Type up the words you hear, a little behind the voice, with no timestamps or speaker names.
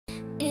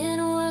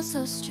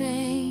so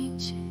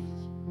strange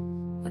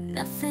when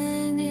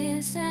nothing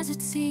is as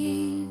it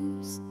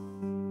seems.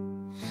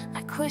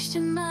 I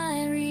question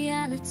my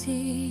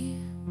reality,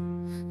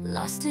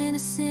 lost in a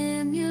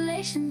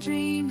simulation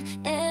dream.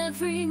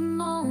 Every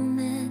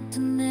moment a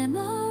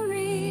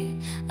memory,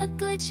 a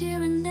glitch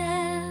here and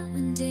there.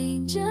 When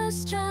danger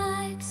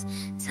strikes,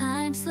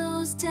 time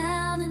slows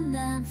down and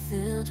I'm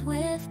filled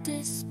with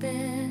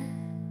despair.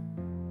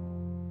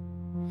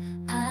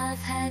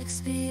 I've had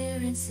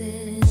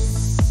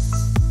experiences